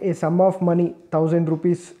 Okay, a sum of money 1000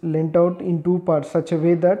 rupees lent out in 2 parts such a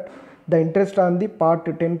way that the interest on the part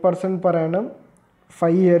 10% per annum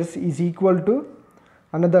 5 years is equal to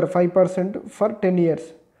another 5% for 10 years.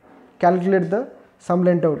 Calculate the sum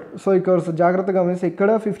lent out. So ఇక్కడ జాగ్రత్తగా గమనిస్తే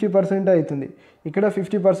ఇక్కడ 50% అవుతుంది, ఇక్కడ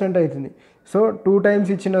 50% అవుతుంది. So 2 times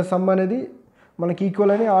ఇచ్చిన some అనేది మనకి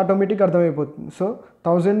ఈక్వల్ అని ఆటోమేటిక్ అర్థమైపోతుంది. సో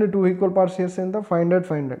 1000 2 ఈక్వల్ పార్ట్స్ చేస్తే ఎంత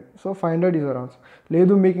 500. So 500 is our answer.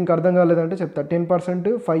 లేదు మీకు ఇంకా అర్థం కాలేదంటే చెప్తా. 10%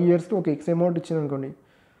 5 yearsకి ఒక ఎక్స్ అమౌంట్ ఇచ్చింది అనుకోండి.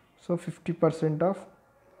 So 50% of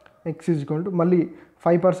X is equal to మళ్ళీ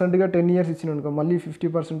 5%గా 10 years ఇచ్చింది అనుకో, మళ్ళీ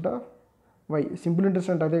 50% ఆఫ్ వై. సింపుల్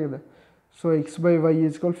ఇంట్రెస్ట్ అంటే అదే కదా. సో x/y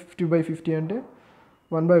ఈజ్ ఈక్వల్ 50/50 అంటే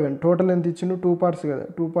 1/1. టోటల్ ఎంత ఇచ్చిండు 2 parts కదా.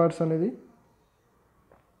 2 parts అనేది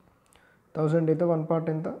 1000 అయితే 1 part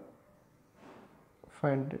ఎంత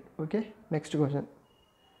 500. Okay, next question.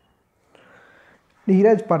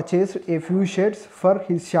 Neeraj purchased a few shirts for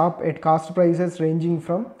his shop at cost prices ranging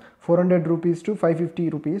from 400 rupees to 550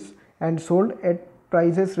 rupees and sold at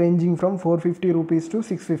prices ranging from 450 rupees to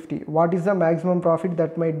 650. What is the maximum profit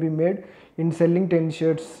that might be made in selling 10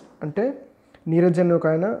 shirts? అంటే నీరజ్ అనే ఒక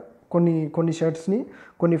ఆయన కొన్ని షర్ట్స్ని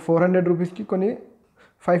కొన్ని 400 రూపీస్కి కొన్ని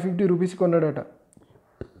 550 రూపీస్కి కొన్నాడట.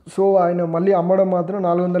 సో ఆయన మళ్ళీ అమ్మడం మాత్రం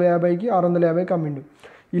 450కి 650కి అమ్మిండు.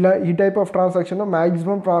 ఇలా ఈ టైప్ ఆఫ్ ట్రాన్సాక్షన్లో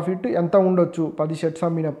మ్యాక్సిమం ప్రాఫిట్ ఎంత ఉండొచ్చు 10 షర్ట్స్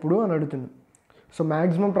అమ్మినప్పుడు అని అడుగుతుంది. సో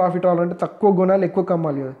మ్యాక్సిమం ప్రాఫిట్ రావాలంటే తక్కువ కొనాలి, ఎక్కువ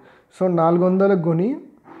కమ్మాలి కదా. సో 400కి కొని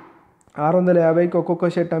 650కి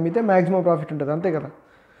ఒక్కొక్క షర్ట్ అమ్మితే మ్యాక్సిమం ప్రాఫిట్ ఉంటుంది, అంతే కదా.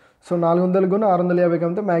 సో 400కి కొని 650కి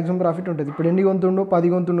అమ్మితే మ్యాక్సిమం ప్రాఫిట్ ఉంటుంది. ఇప్పుడు ఎన్ని కొంటుండో 10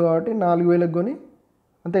 కొంటుండు కాబట్టి 4000కి కొని,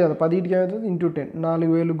 అంతే కదా. 10కి ఏమవుతుంది ఇంటూ 10,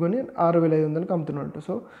 4000కి కొని 6500కి అమ్ముతున్నట్టు.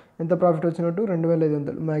 సో ఎంత ప్రాఫిట్ వచ్చినట్టు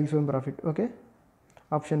 2500 maximum profit. Okay,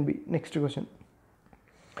 option B. Next question.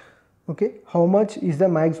 Okay, how much is the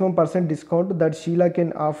maximum % discount that Sheela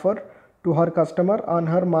can offer to her customer on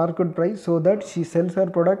her market price so that she sells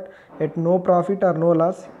her product at no profit or no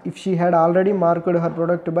loss if she had already marked her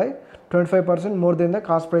product by 25% more than the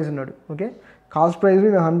cost price అన్నాడు. Okay, cost price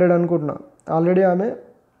నేను 100 అనుకుంటున్నా, already ఆమె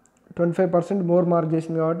 25% more mark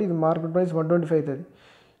చేసింది కాబట్టి ఇది market price 125 అవుతుంది.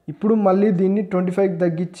 ఇప్పుడు మళ్ళీ దీన్ని 25కి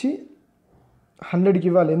తగ్గించి 100కి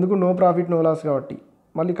ఇవ్వాలి, ఎందుకు నో ప్రాఫిట్ నో లాస్ కాబట్టి.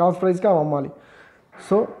 మళ్ళీ కాస్ట్ ప్రైస్కి అమ్మాలి.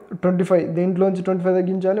 సో 25 దేంట్లోంచి 25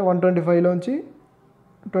 తగ్గించాలి, 125లోంచి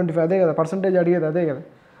 25, అదే కదా పర్సంటేజ్ అడిగేది, అదే కదా.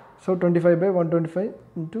 So 25/125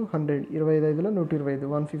 into 100, 25/5లో 125,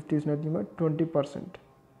 150 is nothing but 20%.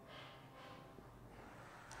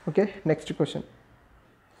 Okay, next question.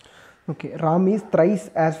 Okay, Ram is thrice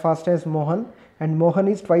as fast as Mohan and Mohan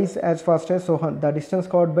is twice as fast as Sohan. The distance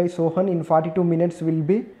covered by Sohan in 42 minutes will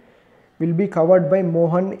be covered by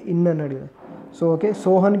Mohan in అన్నాడు. So okay,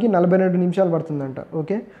 సోహన్కి 42 నిమిషాలు పడుతుందంట.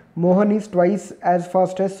 Okay, Mohan is twice as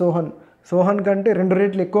fast as Sohan. Sohan కంటే 2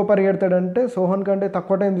 రెట్లు ఎక్కువ పరిగెడతాడంటే సోహన్ కంటే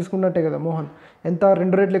తక్కువ time తీసుకున్నట్టే కదా. మోహన్ ఎంత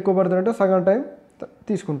 2 రెట్లు ఎక్కువ పడతాడంటే సగం టైం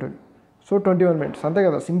తీసుకుంటాడు. సో 21 minutes, అంతే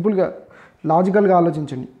కదా. సింపుల్గా లాజికల్గా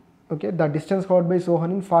ఆలోచించండి. Okay, the distance covered by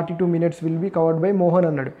Sohan in 42 minutes will be covered by Mohan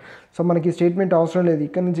అన్నాడు. సో మనకి స్టేట్మెంట్ అవసరం లేదు,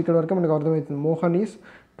 ఇక్కడ నుంచి ఇక్కడ వరకు మనకు అర్థమవుతుంది. Mohan is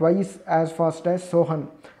twice as fast as Sohan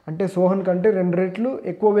అంటే సోహన్ కంటే 2 రెట్లు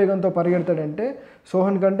ఎక్కువ వేగంతో పరిగెడతాడంటే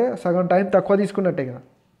సోహన్ కంటే సగం టైం తక్కువ తీసుకున్నట్టే కదా,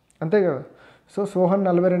 అంతే కదా. సో సోహన్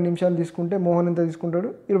 42 నిమిషాలు తీసుకుంటే మోహన్ ఎంత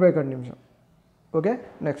తీసుకుంటాడు 21 నిమిషం. Okay,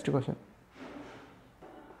 next question.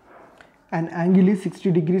 An angle is 60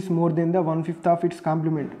 degrees more than the 1/5 of its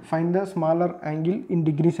complement. Find the smaller angle in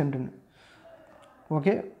degrees అంటుంది.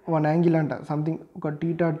 ఓకే, వన్ యాంగిల్ అంట సంథింగ్ ఒక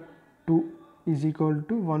θ2 is equal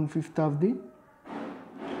to 1/5 of the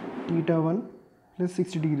θ1 plus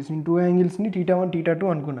 60 degrees. నేను 2 యాంగిల్స్ని θ1 θ2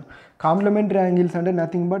 అనుకున్నా. కాంప్లిమెంటరీ యాంగిల్స్ అంటే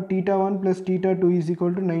nothing but θ1 plus θ2 is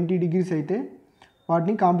equal to 90 degrees అయితే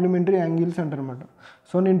వాటిని complementary angles అంటారనమాట.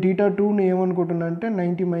 So నేను θ2ని ఏమనుకుంటున్నా అంటే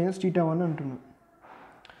 90 - θ1 అంటున్నాను.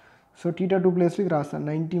 సో θ2 ప్లేస్కి రాస్తాను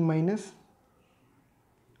 90 -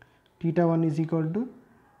 θ1 is equal to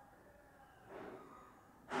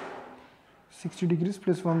 60 degrees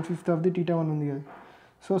plus 1/5 of the θ1 ఉంది కదా.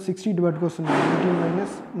 సో 60 ఇటు పట్టుకొస్తుంది.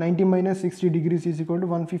 90 - 60 degrees is equal to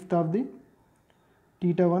 1/5 of the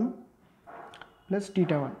θ1 plus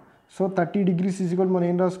θ1. So 30 degrees is equal మనం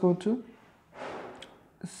ఏం రాసుకోవచ్చు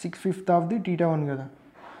 6/5 ఆఫ్ ది θ1 కదా,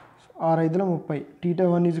 6×5 30,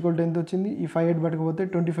 θ1 = ఎంత వచ్చింది, ఈ 5 8 పట్టుకపోతే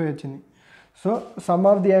 25 వచ్చింది. So some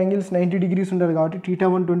of the angles 90 degrees ఉంటుంది కాబట్టి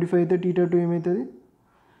θ1 25 అయితే θ2 ఏమవుతుంది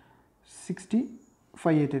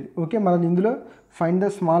 65 అవుతుంది. ఓకే, మనం ఇందులో find the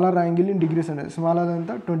smaller angle in degrees అనేది, స్మాలర్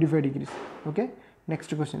అంతా 25 degrees. Okay,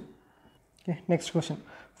 next question. Okay, next question.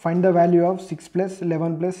 Find the value of 6 +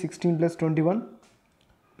 11 + 16 + 21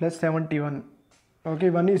 + 71. Okay,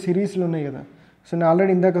 ఇవన్నీ సిరీస్లో ఉన్నాయి కదా. సో నేను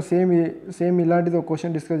ఆల్రెడీ ఇందాక సేమ్ ఇలాంటిది ఒక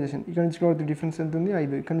క్వశ్చన్ డిస్కస్ చేశాను. ఇక్కడ నుంచి ఇక్కడ డిఫరెన్స్ ఎంత ఉంది,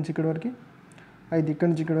 5. ఇక్కడ నుంచి ఇక్కడ వరకు 5, ఇక్కడ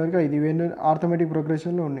నుంచి ఇక్కడ వరకు 5. ఇవన్నీ ఆర్థమెటిక్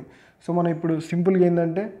ప్రోగ్రెషన్లో ఉన్నాయి. సో మనం ఇప్పుడు సింపుల్గా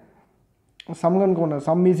ఏంటంటే some కనుక్కున్నాం.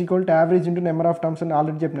 Some is equal to average into number of terms అని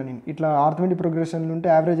ఆల్రెడీ చెప్పిన నేను. ఇట్లా ఆర్థమెటిక్ ప్రోగ్రెషన్లో ఉంటే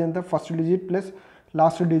యావరేజ్ ఎంత, first digit plus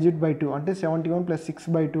last digit by 2 అంటే 71 +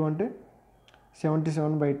 6/2 అంటే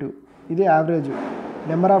 77/2. ఇది యావరేజ్.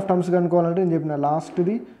 నెంబర్ ఆఫ్ టర్మ్స్ కనుక్కోవాలంటే నేను చెప్పిన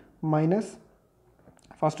లాస్ట్ది మైనస్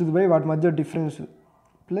ఫస్ట్ది బై వాటి మధ్య డిఫరెన్స్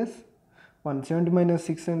ప్లస్ 1. 70 -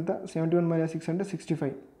 6 ఎంత, 71 - 6 అంటే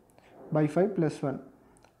 65/5 + 1.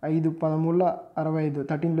 5 13 65,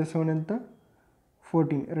 13 + 7 ఎంత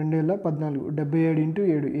 14, 2 ఏళ్ళ 14, 77 ×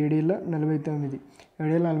 7, 7 ఏళ్ళ 49, 7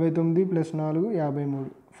 ఏళ్ళ 49 + 4 53,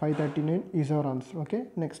 539 is our answer. Okay,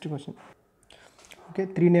 next question. Okay,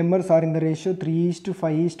 3 numbers are in the ratio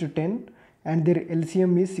 3:5:10 and their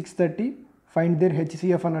LCM is 630. Find there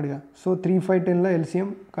HCF అని అడిగా. సో 3, 5, 10లో LCM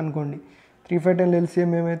కనుక్కోండి. 3, 5, 10లో LCM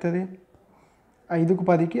ఏమవుతుంది, 5కు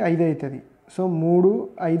 10కి 5 అవుతుంది. సో 3,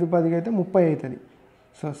 5, 10కి అయితే 30 అవుతుంది.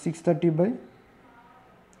 సో 630/30,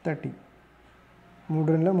 3 2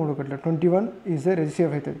 3 1 21 ఈజ్ ద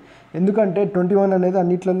HCF అవుతుంది. ఎందుకంటే 21 అనేది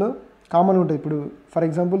అన్నిట్లలో కామన్ ఉంటుంది. ఇప్పుడు ఫర్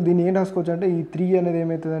ఎగ్జాంపుల్ దీన్ని ఏం రాసుకోవచ్చు అంటే, ఈ 3 అనేది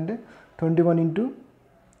ఏమవుతుంది అంటే 21 ×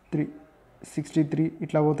 3 63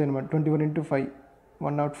 ఇట్లా పోతాయి అనమాట. 21 × 5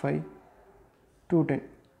 105 210.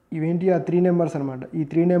 ఇవేంటి, ఆ 3 నెంబర్స్ అనమాట. ఈ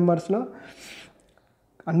 3 నెంబర్స్లో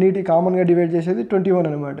అన్నిటి కామన్గా డివైడ్ చేసేది 21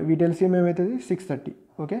 అనమాట. వీటి ఎల్సిఎం ఏమవుతుంది 630.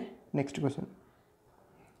 Okay, next question.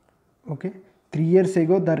 Okay, 3 years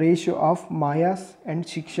ago the ratio of Maya's and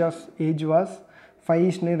Shiksha's age was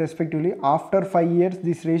 5:9 respectively. After 5 years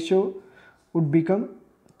this ratio would become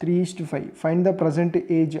 3:5. Find the present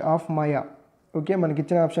age of Maya. Okay, మనకి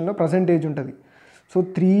ఇచ్చిన ఆప్షన్లో ప్రజెంట్ ఏజ్ ఉంటుంది. So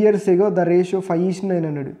 3 years ago the ratio 5:9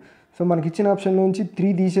 అన్నాడు. So మనకి ఇచ్చిన ఆప్షన్లో నుంచి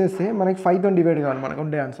 3 తీసేస్తే మనకి 5తో డివైడ్ కావాలి మనకు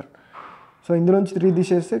ఉండే ఆన్సర్. సో ఇందులోంచి 3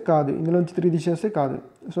 తీసేస్తే కాదు, ఇందులోంచి 3 తీసేస్తే కాదు.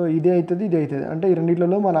 సో ఇదే అవుతుంది, ఇదే అవుతుంది. అంటే ఈ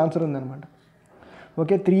రెండిట్లలో మన ఆన్సర్ ఉందన్నమాట.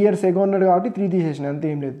 ఓకే, 3 years ago అన్నాడు కాబట్టి 3 తీసేసిన, అంతే,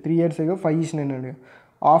 ఏం లేదు. 3 years ago 5:9 అన్నాడు.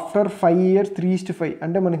 ఆఫ్టర్ 5 years 3:5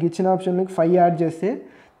 అంటే మనకి ఇచ్చిన ఆప్షన్లోకి 5 యాడ్ చేస్తే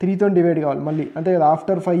 3తో డివైడ్ కావాలి మళ్ళీ, అంతే కదా.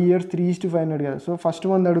 ఆఫ్టర్ 5 years 3:5 అన్నాడు కదా. సో ఫస్ట్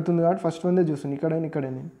వన్ అడుగుతుంది కాబట్టి ఫస్ట్ వన్దే చూస్తుంది,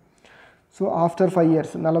 ఇక్కడే. So after 5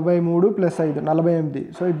 years 43 + 5 48.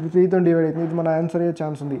 సో ఇది 3తో డివైడ్ అవుతుంది, ఇది మన ఆన్సర్ అయ్యే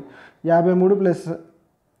ఛాన్స్ ఉంది. 53 +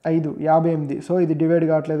 5 58. సో ఇది డివైడ్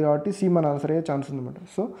కావట్లేదు కాబట్టి సి మన ఆన్సర్ అయ్యే ఛాన్స్ ఉందన్నమాట.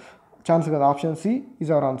 సో ఛాన్స్ కదా, option C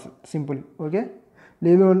is our answer, simple. Okay,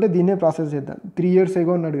 లేదు అంటే దీన్నే ప్రాసెస్ చేద్దాం. 3 years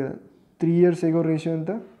ago అన్నాడు కదా. 3 years ago రేషియో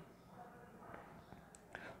ఎంత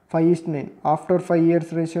 5:9. ఆఫ్టర్ 5 years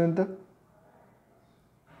రేషియో ఎంత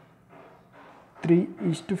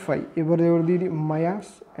 3:5. ఎవరిది ఇది,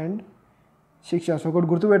 మయాస్ అండ్ శిక్షాస్. ఒకటి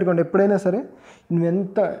గుర్తుపెట్టుకోండి, ఎప్పుడైనా సరే నువ్వు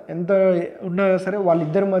ఎంత ఉన్నా సరే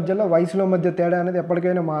వాళ్ళిద్దరి మధ్యలో వయసులో మధ్య తేడా అనేది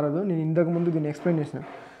ఎప్పటికైనా మారదు. నేను ఇంతకుముందు దీన్ని ఎక్స్ప్లెయిన్ చేసిన.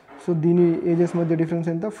 సో దీని ఏజెస్ మధ్య డిఫరెన్స్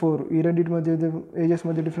ఎంత 4, ఈ రెండింటి మధ్య ఏజెస్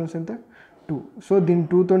మధ్య డిఫరెన్స్ ఎంత 2. సో దీన్ని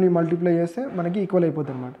 2తో మల్టిప్లై చేస్తే మనకి ఈక్వల్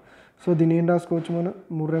అయిపోతుంది అనమాట. సో దీన్ని ఏం రాసుకోవచ్చు మనం,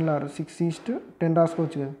 3 2 6 6:10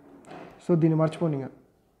 రాసుకోవచ్చు కదా. సో దీన్ని మర్చిపోని, ఇక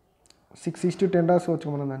 6:10 రాసుకోవచ్చు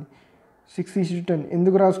మనం దాన్ని. 6:10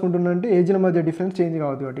 ఎందుకు రాసుకుంటున్నా అంటే ఏజ్ల మధ్య డిఫరెన్స్ చేంజ్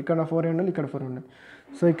కావద్దు కాబట్టి. ఇక్కడ 4 ఉండాలి, ఇక్కడ 4 ఉండాలి.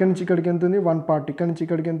 సో ఇక్కడ నుంచి ఇక్కడికి ఎంత ఉంది 1 part, ఇక్కడ నుంచి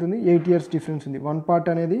ఇక్కడికి ఎంత ఉంది 8 years డిఫరెన్స్ ఉంది. 1 part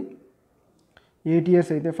అనేది 8 years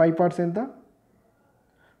అయితే 5 parts ఎంత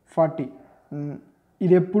 40.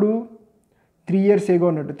 ఇది ఎప్పుడు 3 years ago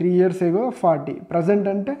అన్నట్టు, 3 years ago 40. ప్రజెంట్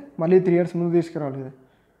అంటే మళ్ళీ 3 years ముందు తీసుకురావాలి కదా.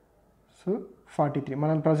 సో 43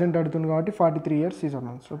 మనం ప్రజెంట్ అడుగుతుంది కాబట్టి 43 years is our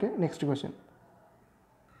answer. Okay, next question.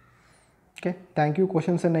 Okay, thank you.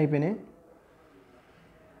 Questions అన్నీ అయిపోయినాయి.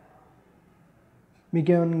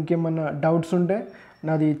 మీకు ఇంకేమన్నా డౌట్స్ ఉంటే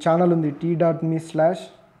నాది ఛానల్ ఉంది,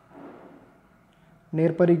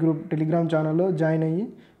 t.me/NeRpaRi గ్రూప్ టెలిగ్రామ్ ఛానల్లో జాయిన్ అయ్యి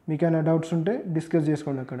మీకు ఏమైనా డౌట్స్ ఉంటే డిస్కస్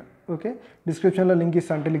చేసుకోండి అక్కడ. ఓకే, డిస్క్రిప్షన్లో లింక్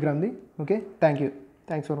ఇస్తాను టెలిగ్రామ్ది. Okay, thank you.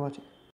 Thanks for watching.